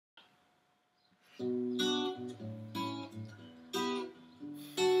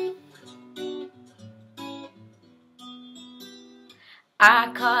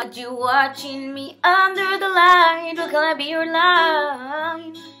I caught you watching me under the light. Well, can I be your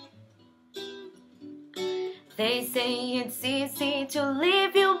line? They say it's easy to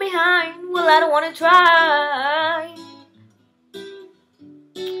leave you behind. Well, I don't wanna try.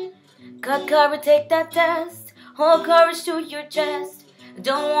 Got courage, take that test. Hold courage to your chest. I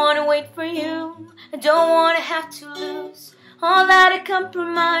don't wanna wait for you. I don't wanna have to lose all that I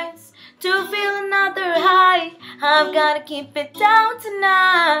compromise to feel another high. I've gotta keep it down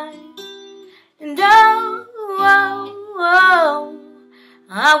tonight. And oh,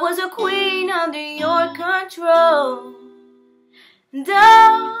 I was a queen under your control. And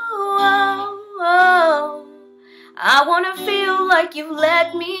oh, I wanna feel like you've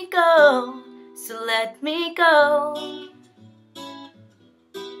let me go. So let me go.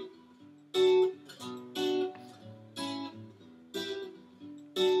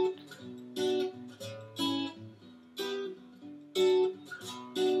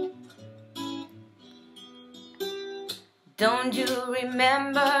 Don't you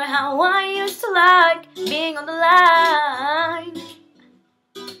remember how I used to like being on the line?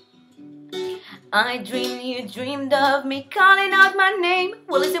 I dreamed you dreamed of me calling out my name.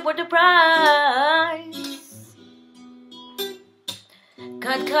 Well, is it worth the price?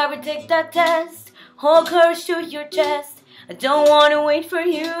 Got courage, take that test. Hold courage to your chest. I don't wanna wait for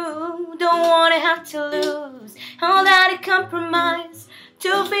you. Don't wanna have to lose all that I compromise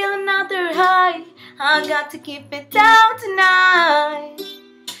to feel another high. I got to keep it down tonight.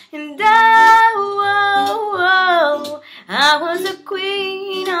 And oh, I was a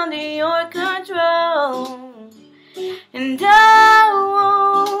queen under your control. And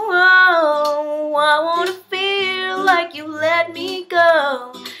oh, I wanna feel like you let me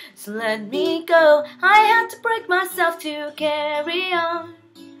go. So let me go. I had to break myself to carry on.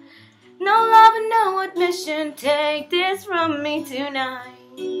 No love and no admission. Take this from me tonight.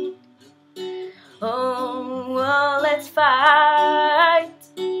 Oh, let's fight.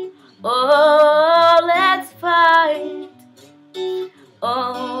 Oh, let's fight.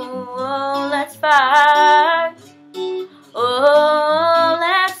 Oh, let's fight. Oh,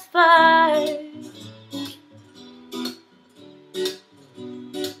 let's fight.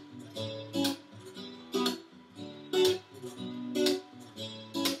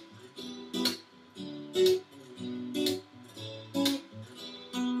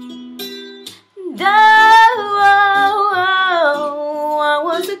 Oh, I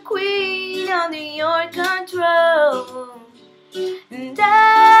was a queen under your control. And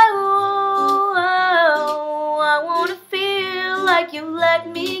oh, I wanna feel like you let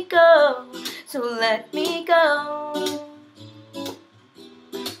me go. So let me go.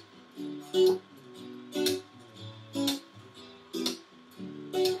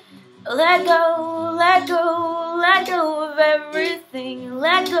 Let go, let go, let go of everything.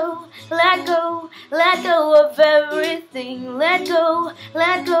 Let go, let go, let go of everything. Let go,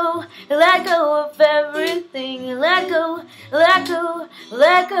 let go, let go of everything. Let go, let go,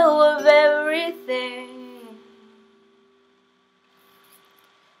 let go of everything.